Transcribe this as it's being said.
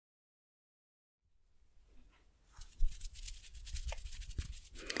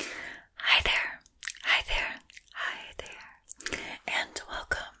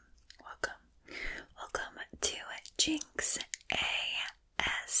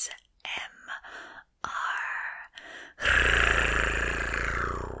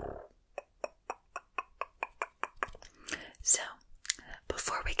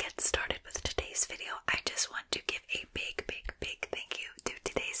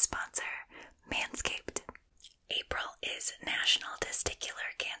is National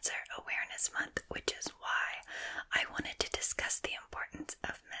Testicular Cancer Awareness Month, which is why I wanted to discuss the importance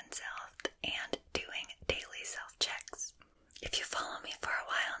of men's health and doing daily self-checks. If you follow me for a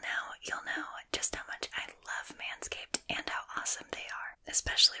while now, you'll know just how much I love Manscaped and how awesome they are,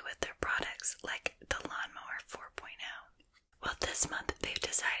 especially with their products like the 𝗪𝗵𝘁 4.0. Well, this month they've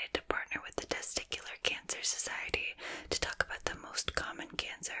decided to partner with the Testicular Cancer Society to talk about the most common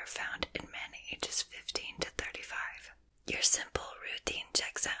cancer found in men ages 15 to 35. Your simple routine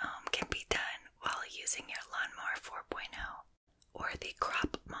checks at home can be done while using your 𝗪𝗵𝘁 4.0 or the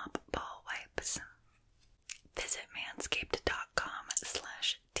crop mop ball wipes. Visit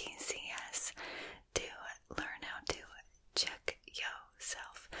manscaped.com/TCS to learn how to check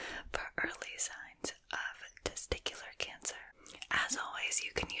yourself for early signs of testicular cancer. As always,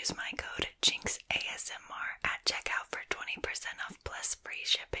 you can use my code JINXASMR at checkout for 20% off plus free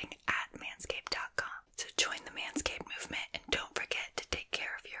shipping at manscaped.com. So join the Manscaped movement and don't forget to take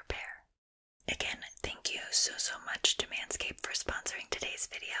care of your hair. Again, thank you so much to Manscaped for sponsoring today's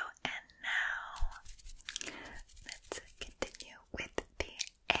video, and now let's continue with the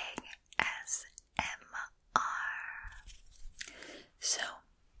ASMR. So,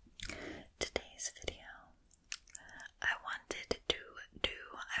 today's video, I wanted to do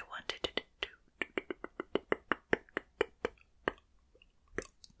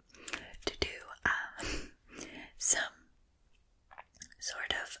some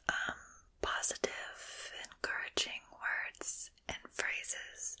sort of positive, encouraging words and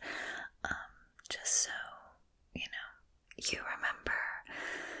phrases, just so you remember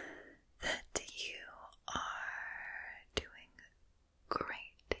that you are doing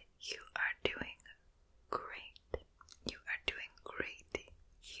great. You are doing great. You are doing great.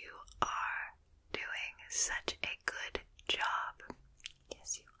 You are doing such a good job.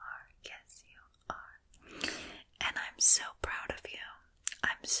 Yes, you are. Yes, you are. And I'm so proud of you.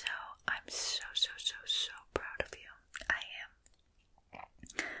 I'm so proud of you.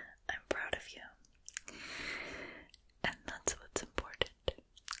 I'm proud of you. And that's what's important.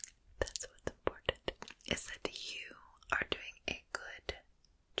 That's what's important, is that you are doing a good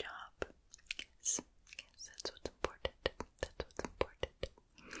job. Yes, that's what's important. That's what's important.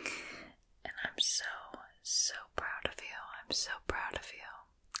 And I'm so proud of you. I'm so proud of you.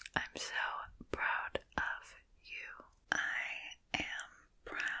 I'm so proud of you. I am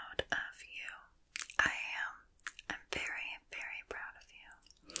proud of you. I'm very proud of you.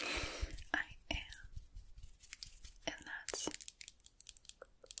 I am. And that's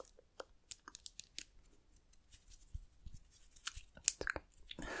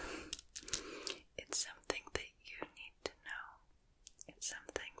it's something that you need to know. It's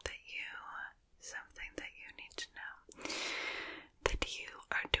something that you need to know. That you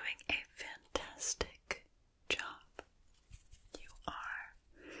are doing a fantastic job. You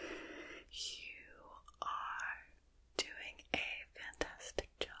are doing a fantastic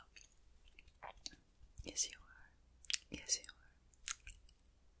job. Yes, you are. Yes, you are.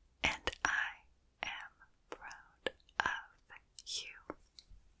 And I am proud of you.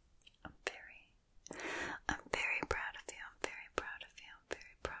 I'm very proud of you. I'm very proud of you. I'm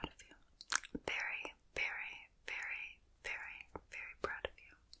very proud of you. Very proud of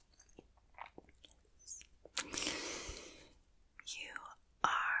you.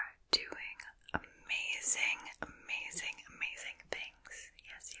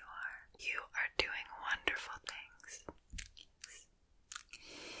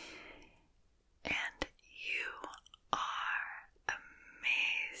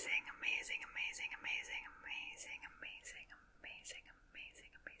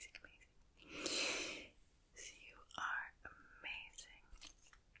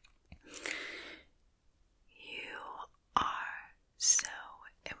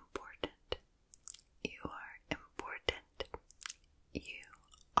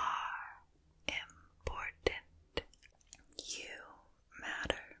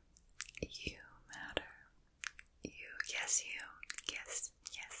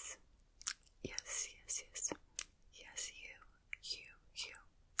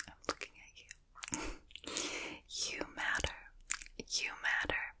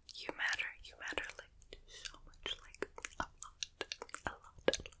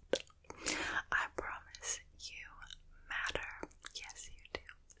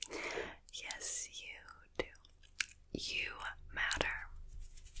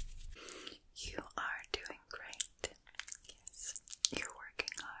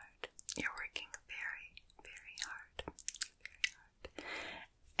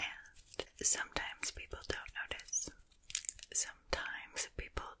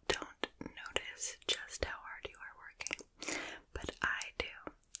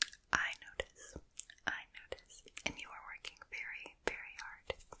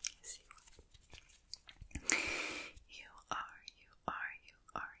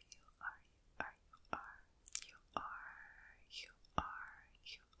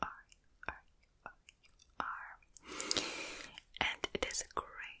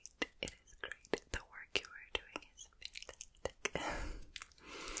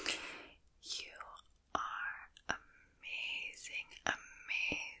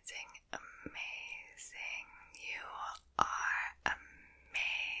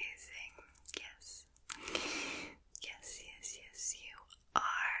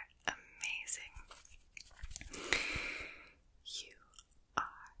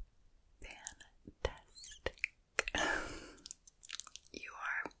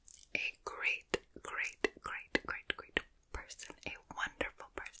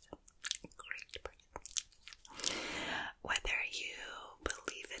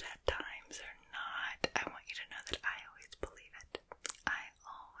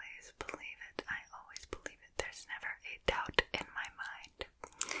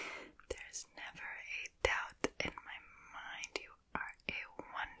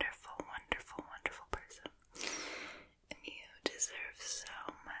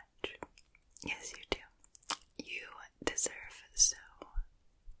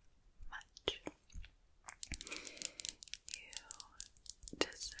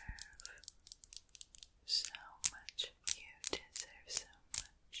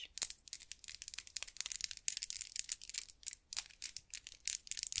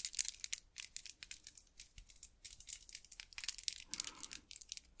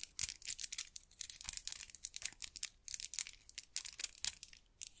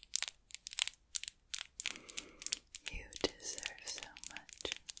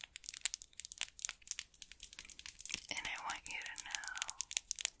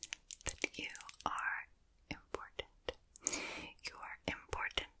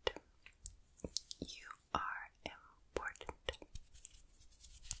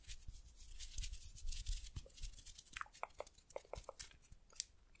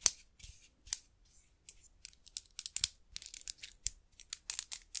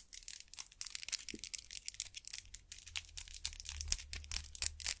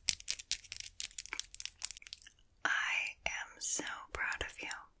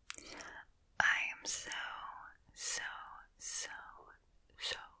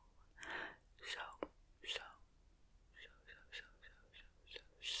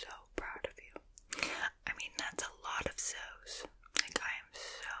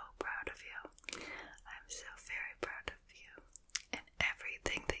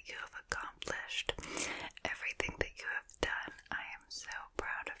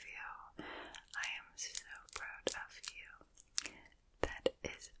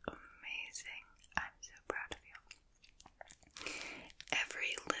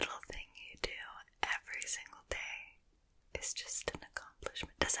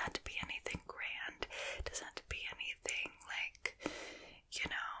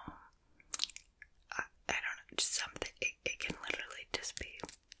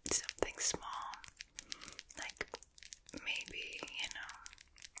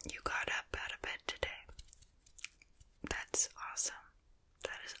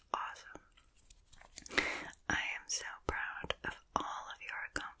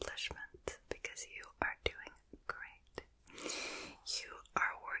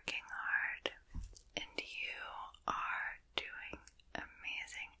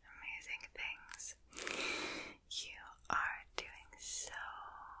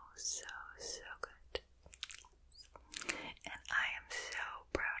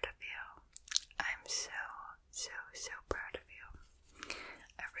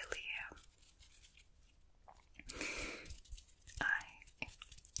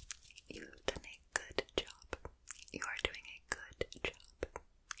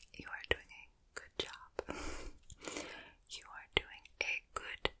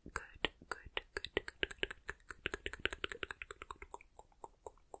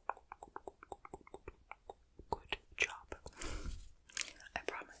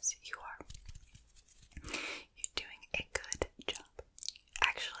 Yes, you are. You're doing a good job.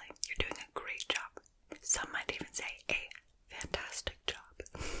 Actually, you're doing a great job. Some might even say a fantastic job.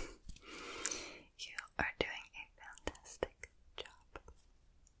 You are doing a fantastic job.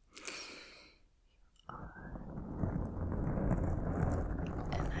 You are.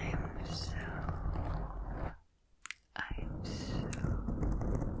 And I am so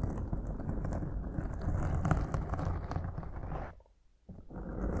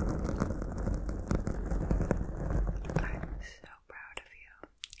proud of you.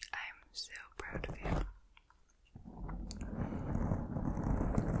 I'm so proud of you.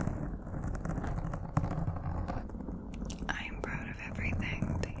 I am proud of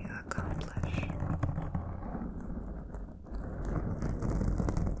everything that you accomplish.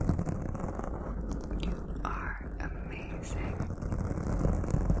 You are amazing.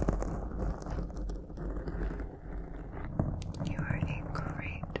 You are a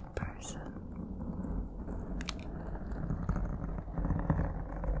great person.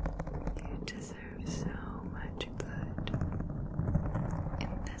 You deserve so much good in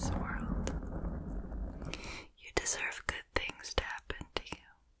this world. You deserve good things to happen to you.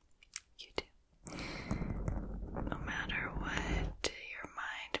 You do. No matter what your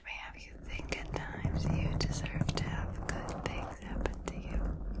mind may have you think at times, you deserve to have good things happen to you.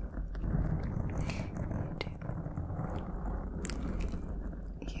 You do.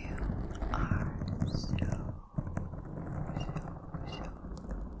 You are so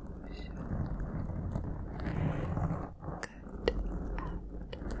good at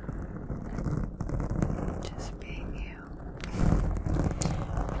just being you,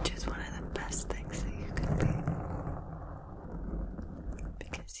 which is one of the best things that you can be,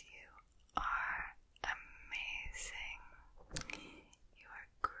 because you are amazing. You are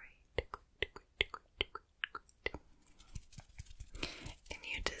great, and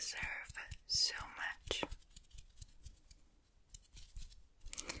you deserve so much.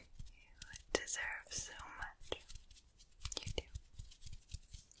 You deserve so much. You do.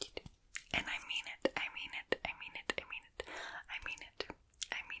 You do. And I mean it. I mean it. I mean it. I mean it. I mean it.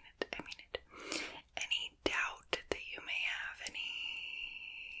 I mean it. I mean it. Any doubt that you may have, any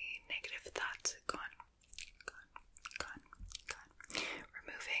negative thoughts, gone. Gone. Gone. Gone.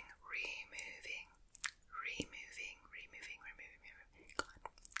 Removing. Gone.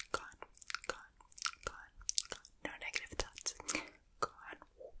 Gone. Gone. Gone. Gone. No negative thoughts. Gone.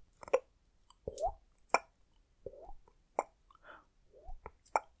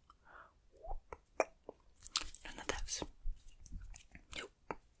 None of those. Nope.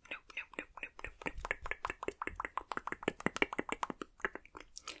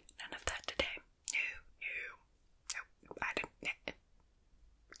 None of that today. No. I didn't.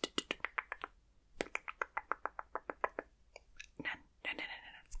 None. None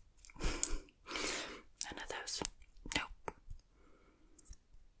of those. Nope.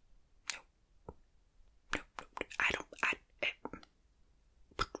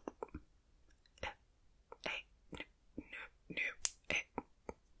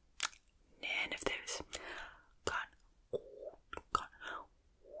 None of those. Gone.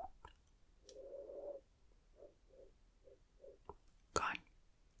 Gone.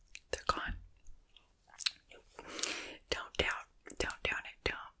 They're gone. Don't doubt it. Don't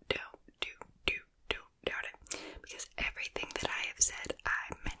doubt it. Because everything that I have said, I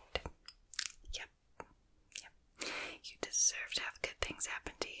meant. Yep. You deserve to have good things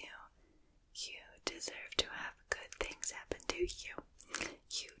happen to you. You deserve to have good things happen to you.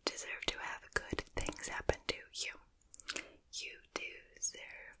 You deserve to have good things happen to you. You do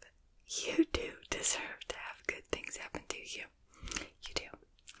deserve to have good things happen to you. You do.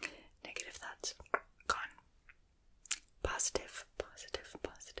 Negative thoughts, gone. Positive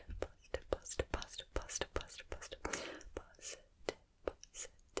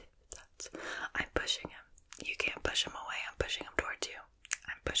thoughts. I'm pushing him. You can't push him away. I'm pushing him towards you.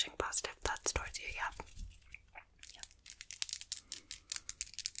 I'm pushing positive thoughts towards you. Yep.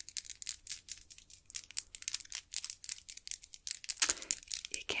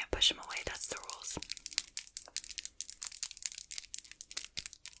 You can't push him away. That's the rules.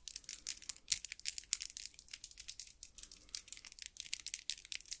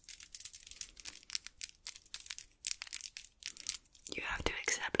 You have to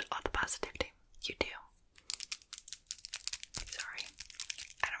accept all the positivity.